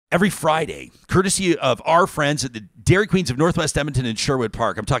every Friday, courtesy of our friends at the Dairy Queens of Northwest Edmonton and Sherwood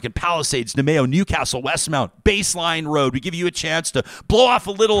Park. I'm talking Palisades, Nemeo, Newcastle, Westmount, Baseline Road. We give you a chance to blow off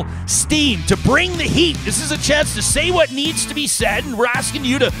a little steam, to bring the heat. This is a chance to say what needs to be said, and we're asking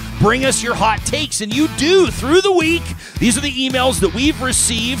you to bring us your hot takes, and you do through the week. These are the emails that we've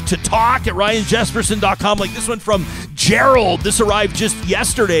received to talk@ryanjesperson.com, like this one from Gerald. This arrived just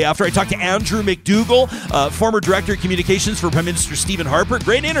yesterday after I talked to Andrew McDougall, former Director of Communications for Prime Minister Stephen Harper.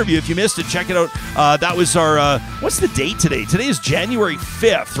 Great interview. If you missed it, check it out. That was our, what's the date today? Today is January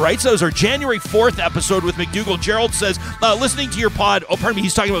 5th, right? So that was our January 4th episode with McDougall. Gerald says, listening to your pod,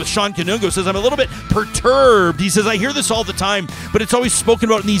 he's talking about Sean Kanungo, says, I'm a little bit perturbed. He says, I hear this all the time, but it's always spoken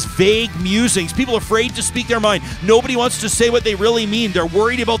about in these vague musings. People afraid to speak their mind. Nobody wants to say what they really mean. They're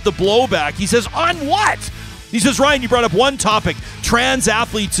worried about the blowback. He says, on what? He says, Ryan, you brought up one topic, trans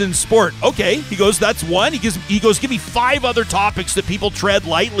athletes in sport. Okay, he goes, that's one. He goes, give me 5 other topics that people tread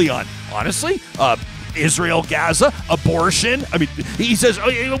lightly on. Honestly, Israel, Gaza, abortion. I mean, he says,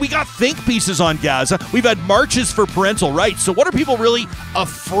 we got think pieces on Gaza. We've had marches for parental rights. So what are people really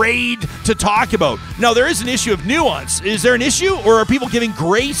afraid to talk about? Now, there is an issue of nuance. Is there an issue, or are people giving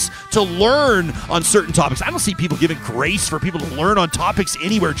grace to learn on certain topics? I don't see people giving grace for people to learn on topics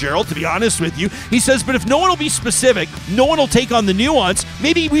anywhere, Gerald, to be honest with you. He says, but if no one will be specific, no one will take on the nuance,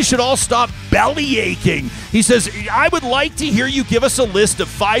 maybe we should all stop belly aching. He says, I would like to hear you give us a list of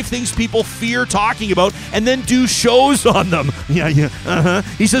 5 things people fear talking about and then do shows on them.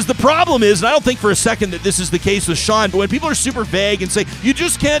 He says, the problem is, and I don't think for a second that this is the case with Sean, but when people are super vague and say, you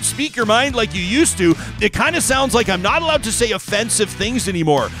just can't speak your mind like you used to, it kind of sounds like I'm not allowed to say offensive things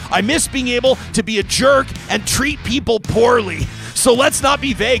anymore. I miss being able to be a jerk and treat people poorly. So let's not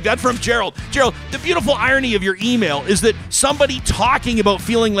be vague. That's from Gerald. Gerald, the beautiful irony of your email is that somebody talking about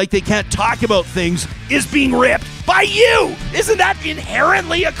feeling like they can't talk about things is being ripped by you. Isn't that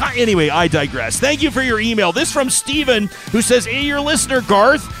inherently a... Anyway, I digress. Thank you for your email. This from Steven, who says, hey, your listener,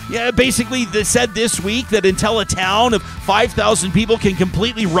 Garth, basically said this week that until a town of 5,000 people can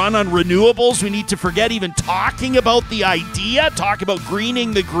completely run on renewables, we need to forget even talking about the idea, talk about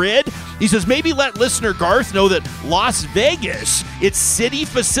greening the grid. He says, maybe let listener Garth know that Las Vegas, its city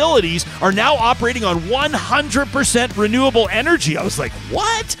facilities, are now operating on 100% renewable energy. I was like,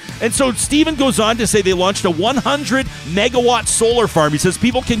 what? And so Steven goes on to say they launched a 100-megawatt solar farm. He says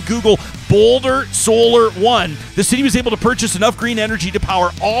people can Google Boulder Solar One. The city was able to purchase enough green energy to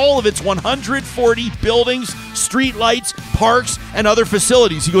power all of its 140 buildings, street lights, parks, and other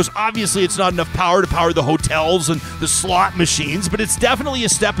facilities. He goes, obviously it's not enough power to power the hotels and the slot machines, but it's definitely a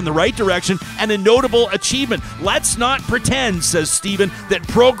step in the right direction and a notable achievement. Let's not pretend, says Stephen, that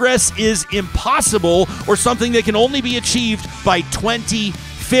progress is impossible or something that can only be achieved by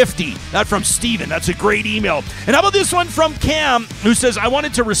 2050. That from Steven. That's a great email. And how about this one from Cam, who says, I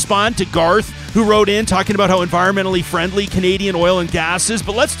wanted to respond to Garth, who wrote in talking about how environmentally friendly Canadian oil and gas is,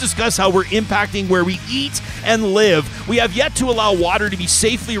 but let's discuss how we're impacting where we eat and live. We have yet to allow water to be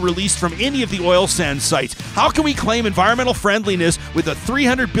safely released from any of the oil sand sites. How can we claim environmental friendliness with a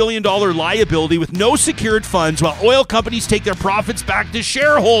 $300 billion liability with no secured funds while oil companies take their profits back to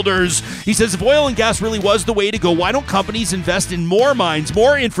shareholders? He says, if oil and gas really was the way to go, why don't companies invest in more mines,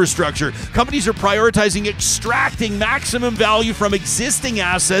 more infrastructure? Companies are prioritizing extracting maximum value from existing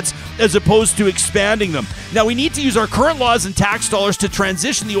assets as opposed to expanding them. Now, we need to use our current laws and tax dollars to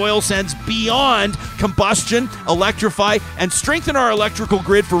transition the oil sands beyond combustion, electrify, and strengthen our electrical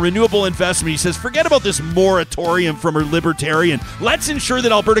grid for renewable investment. He says, forget about this moratorium from a libertarian. Let's ensure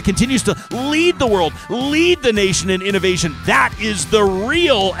that Alberta continues to lead the world, lead the nation in innovation. That is the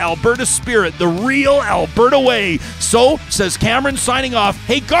real Alberta spirit, the real Alberta way. So, says Cameron, signing off,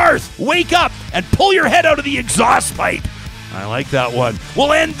 hey Garth, wake up and pull your head out of the exhaust pipe. I like that one.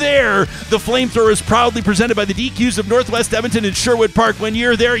 We'll end there. The Flamethrower is proudly presented by the DQs of Northwest Edmonton and Sherwood Park. When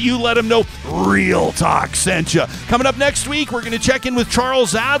you're there, you let them know Real Talk sent you. Coming up next week, we're going to check in with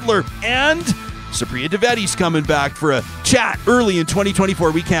Charles Adler, and Supriya Dwivedi's coming back for a chat early in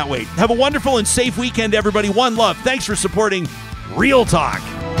 2024. We can't wait. Have a wonderful and safe weekend, everybody. One love. Thanks for supporting Real Talk.